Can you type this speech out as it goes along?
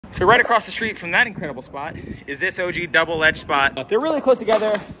So right across the street from that incredible spot is this OG double edge spot. They're really close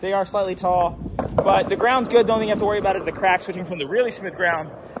together. They are slightly tall, but the ground's good. The only thing you have to worry about is the crack switching from the really smooth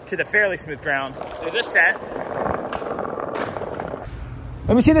ground to the fairly smooth ground. There's this set.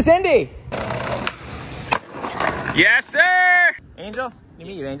 Let me see this Indy. Yes, sir. Angel, good to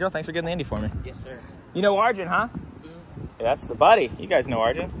meet you, Angel. Thanks for getting the Indy for me. Yes, sir. You know Arjun, huh? Mm-hmm. Yeah, that's the buddy. You guys know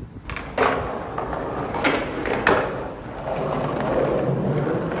Arjun.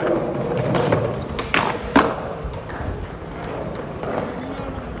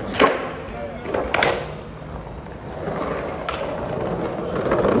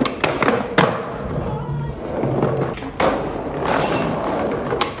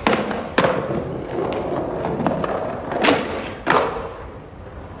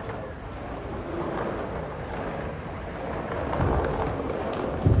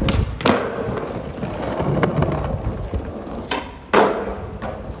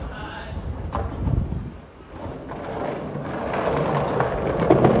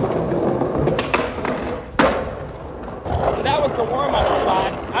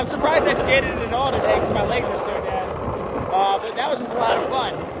 I'm surprised I skated it at all today because my legs are so dead. But that was just a lot of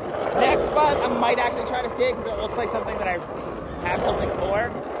fun. Next spot, I might actually try to skate because it looks like something that I have something for.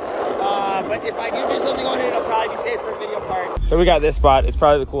 But if I do something on it, it'll probably be saved for a video part. So we got this spot. It's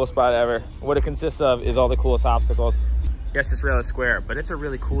probably the coolest spot ever. What it consists of is all the coolest obstacles. Yes, this rail is square, but it's a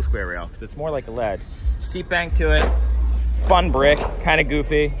really cool square rail because it's more like a ledge. Steep bank to it, fun brick, kind of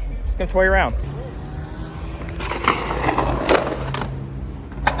goofy. Just gonna toy around.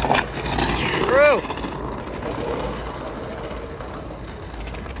 Through.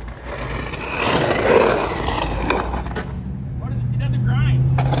 It doesn't grind.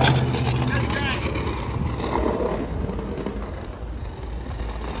 It doesn't grind.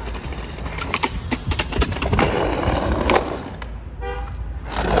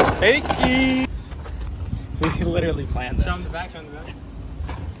 Hey, we can literally plan this. Show him the back, show him the back.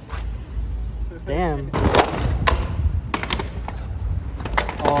 Damn.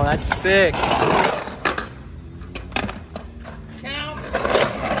 Oh, that's sick. Counts.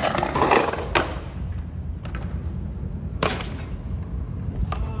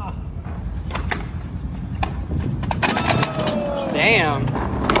 Damn.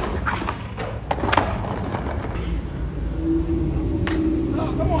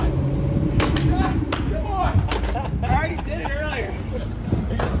 Oh, come on. Come on. I already did it earlier.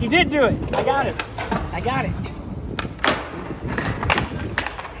 You did do it. I got it. I got it.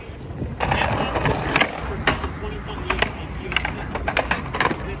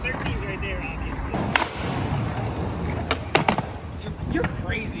 You're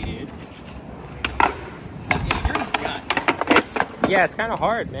crazy, dude. Yeah, you're nuts. Yeah, it's kind of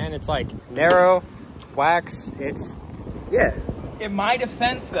hard, man. It's like narrow, wax. It's, yeah. In my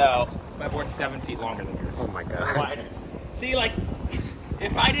defense, though, my board's 7 feet longer than yours. Oh my God. Wider. See, like,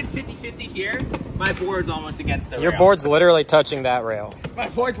 if I did 50-50 here, my board's almost against the rail. Your board's literally touching that rail. My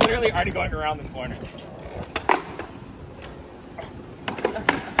board's literally already going around the corner.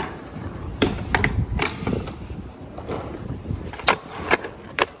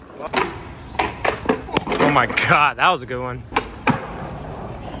 Oh my God, that was a good one.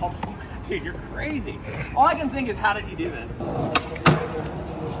 Oh, dude, you're crazy. All I can think is, how did you do this?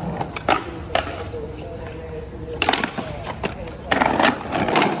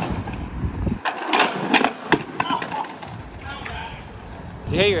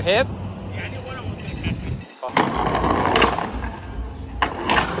 You hit your hip? Yeah, I knew one of them was going to catch me. Fuck.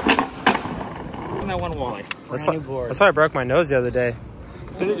 That one walleye. That's why I broke my nose the other day.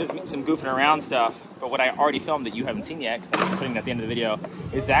 So this is just some goofing around stuff, but what I already filmed that you haven't seen yet, because I'm putting it at the end of the video,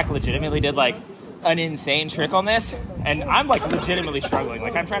 is Zach legitimately did like an insane trick on this, and I'm like legitimately struggling.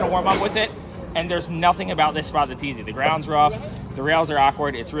 Like I'm trying to warm up with it, and there's nothing about this spot that's easy. The ground's rough, the rails are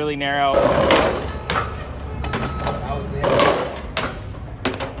awkward, it's really narrow.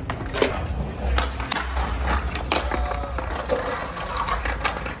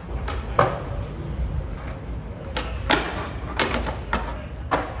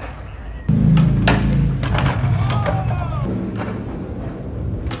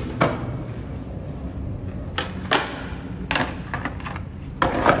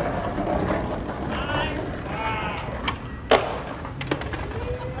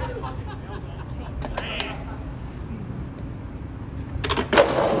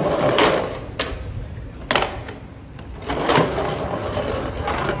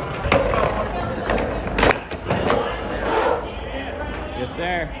 Yes,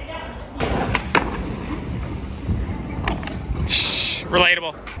 sir.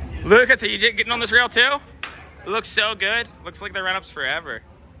 Relatable. Lucas, are you getting on this rail too? It looks so good. Looks like the run-up's forever.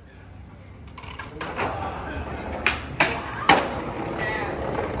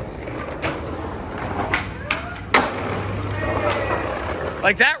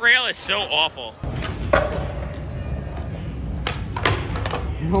 Like, that rail is so awful.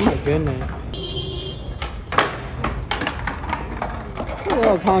 Oh my goodness. Look at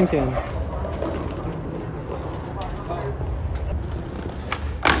those honking.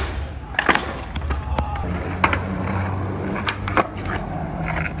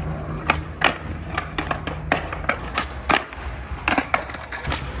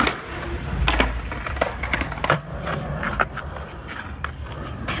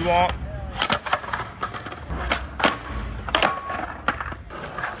 You won't.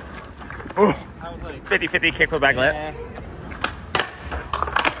 Ooh. 50-50 kickflip back lip. Yeah.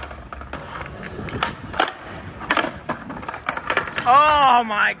 Oh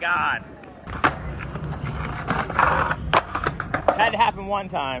my God. Had to happen one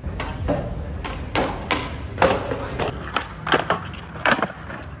time.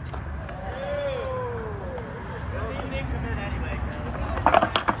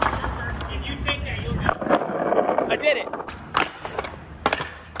 If you take that, you'll go. I did it.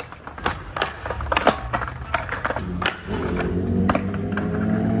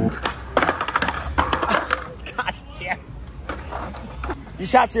 God damn. You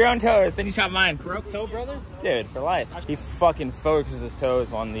chopped your own toes, then you chopped mine. Broke toe brothers? Dude, for life. He fucking focuses his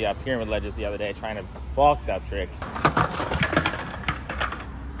toes on the pyramid ledges the other day trying to fuck that trick.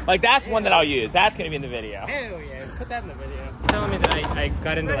 Like, that's one that I'll use. That's gonna be in the video. Hell yeah, put that in the video. You're telling me that I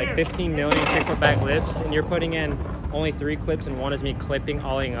got into like 15 million kickflip back lips and you're putting in only 3 clips and one is me clipping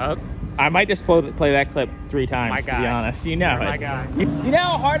alling up? I might just play that clip 3 times, My to guy. be honest. You know You're it. my guy. You know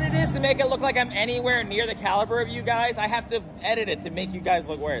how hard it is to make it look like I'm anywhere near the caliber of you guys? I have to edit it to make you guys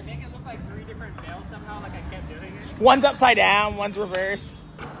look worse. Make it look like 3 different fails somehow, like I kept doing it. One's upside down, one's reverse.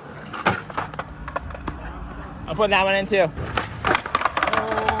 I'm putting that one in too.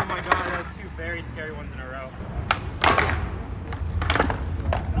 Oh my God, that was 2 very scary ones in a row.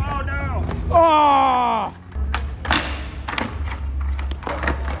 Oh no! Oh!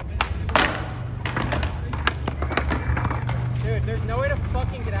 Dude, there's no way to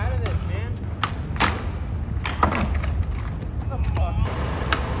fucking get out of this, man. What the fuck?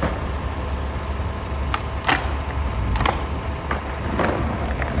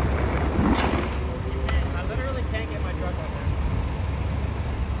 I literally can't get my truck on there.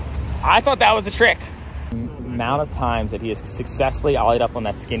 I thought that was a trick. Amount of times that he has successfully ollied up on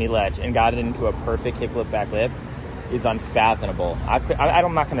that skinny ledge and got it into a perfect kickflip back lip is unfathomable.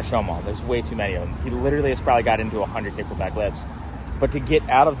 I'm not going to show them all. There's way too many of them. He literally has probably got into 100 kickflip back lips. But to get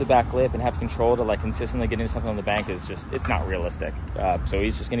out of the back lip and have control to like consistently get into something on the bank is just, it's not realistic. So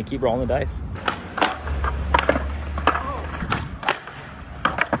he's just going to keep rolling the dice.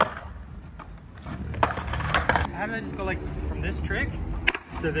 How did I just go like from this trick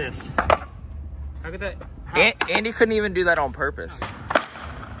to this? How could that? Andy couldn't even do that on purpose. I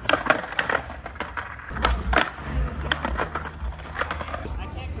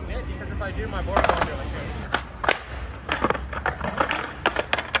can't commit because if I do, my board will go like this.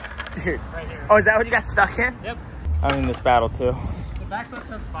 Dude. Right here. Oh, is that what you got stuck in? Yep. I'm in this battle too. The back flip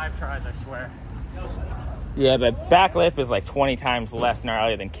took 5 tries, I swear. Yeah, but back lip is like 20 times less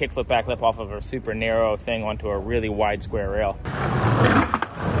gnarly than kickflip back lip off of a super narrow thing onto a really wide square rail.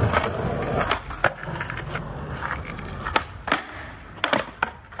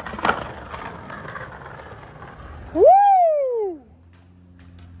 Woo!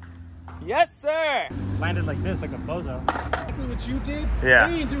 Yes, sir! Landed like this, like a bozo. Exactly what you did. Yeah.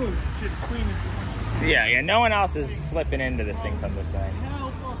 They ain't doing shit as clean as what you did. Yeah, no one else is flipping into this thing from this thing.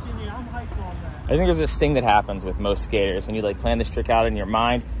 Hell fucking yeah, I'm hyped on that. I think there's this thing that happens with most skaters when you like plan this trick out in your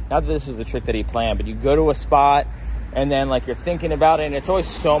mind. Not that this was the trick that he planned, but you go to a spot and then like you're thinking about it and it's always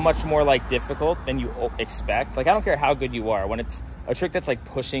so much more like difficult than you expect. Like I don't care how good you are, when it's a trick that's like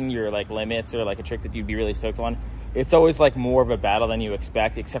pushing your like limits or like a trick that you'd be really stoked on, it's always like more of a battle than you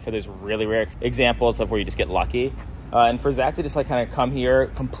expect, except for those really rare examples of where you just get lucky. And for Zach to just like kind of come here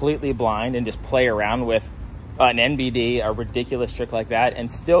completely blind and just play around with an NBD, a ridiculous trick like that,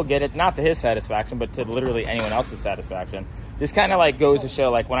 and still get it, not to his satisfaction, but to literally anyone else's satisfaction, just kind of like goes to show,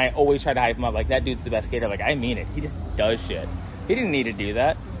 like when I always try to hype him up, like that dude's the best skater, like I mean it. He just does shit. He didn't need to do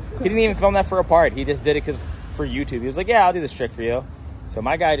that. He didn't even film that for a part. He just did it for YouTube. He was like, yeah, I'll do this trick for you. So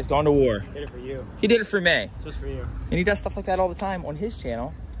my guy just gone to war. Did it for you. He did it for me. Just for you. And he does stuff like that all the time on his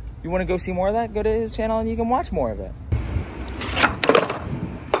channel. You want to go see more of that? Go to his channel and you can watch more of it.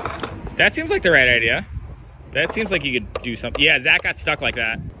 That seems like the right idea. That seems like you could do something. Yeah, Zach got stuck like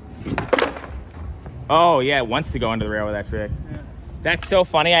that. Oh, yeah, it wants to go into the rail with that trick. Yeah. That's so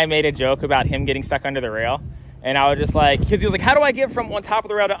funny. I made a joke about him getting stuck under the rail. And I was just like, because he was like, how do I get from on top of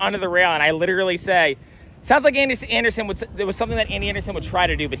the rail to under the rail? And I literally say, sounds like Andy Anderson would, it was something that Andy Anderson would try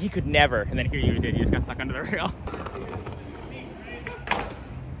to do, but he could never. And then here you did, you just got stuck under the rail.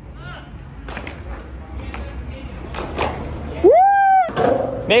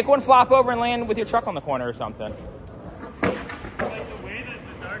 Woo! Make one flop over and land with your truck on the corner or something. It's like the way that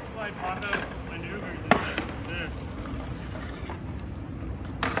the dark slide Honda maneuvers is like this.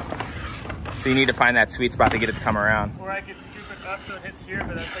 So you need to find that sweet spot to get it to come around. Or I could scoop it up so it hits here,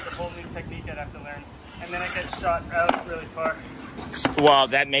 but that's like a whole new technique I'd have to learn. And then it gets shot out really far. Well,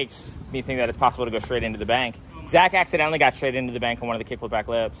 that makes me think that it's possible to go straight into the bank. Zach accidentally got straight into the bank on one of the kickflip back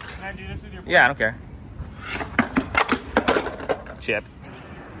lips. Can I do this with your board? Yeah, I don't care. Chip.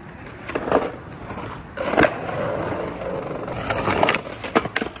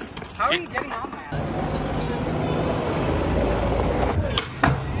 How are you getting on that?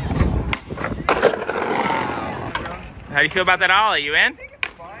 How do you feel about that ollie? You in? I think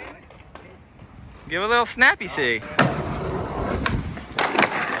it's fine. Give it a little snappy see.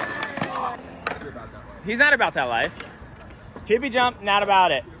 He's not about that life. Hippie jump, not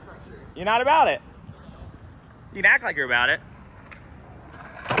about it. You're not about it. You can act like you're about it.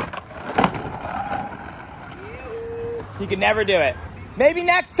 You can never do it. Maybe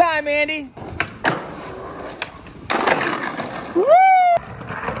next time, Andy. Woo!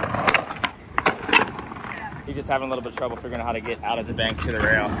 He's just having a little bit of trouble figuring out how to get out of the bank to the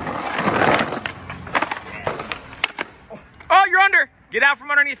rail. Oh, you're under. Get out from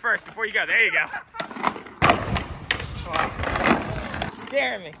underneath first before you go. There you go.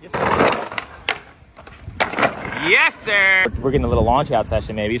 Scaring me. Yes, sir. We're getting a little launch out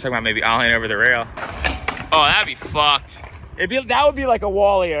session maybe. He's talking about maybe ollieing over the rail. Oh, that'd be fucked. That would be like a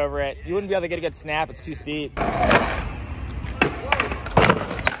wally over it. You wouldn't be able to get a good snap. It's too steep.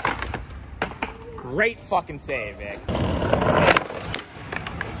 Great fucking save, Vic.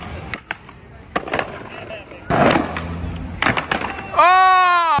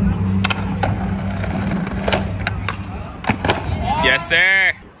 Oh! Yes,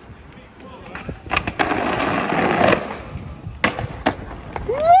 sir.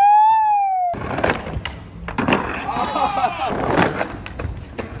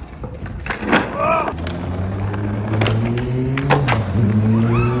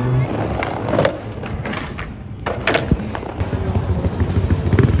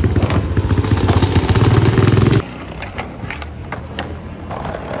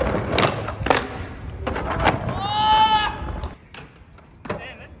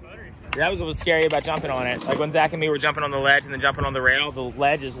 That was what was scary about jumping on it. Like when Zach and me were jumping on the ledge and then jumping on the rail, the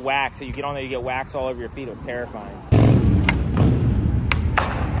ledge is wax. So you get on there, you get wax all over your feet. It was terrifying.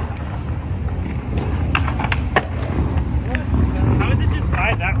 How does it just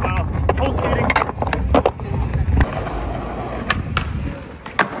slide that well? Full skating.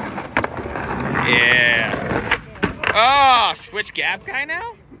 Yeah. Oh, switch gap guy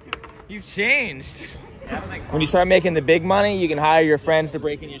now? You've changed. When you start making the big money, you can hire your friends to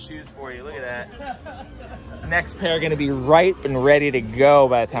break in your shoes for you. Look at that. Next pair are going to be ripe and ready to go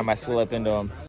by the time I slip into them.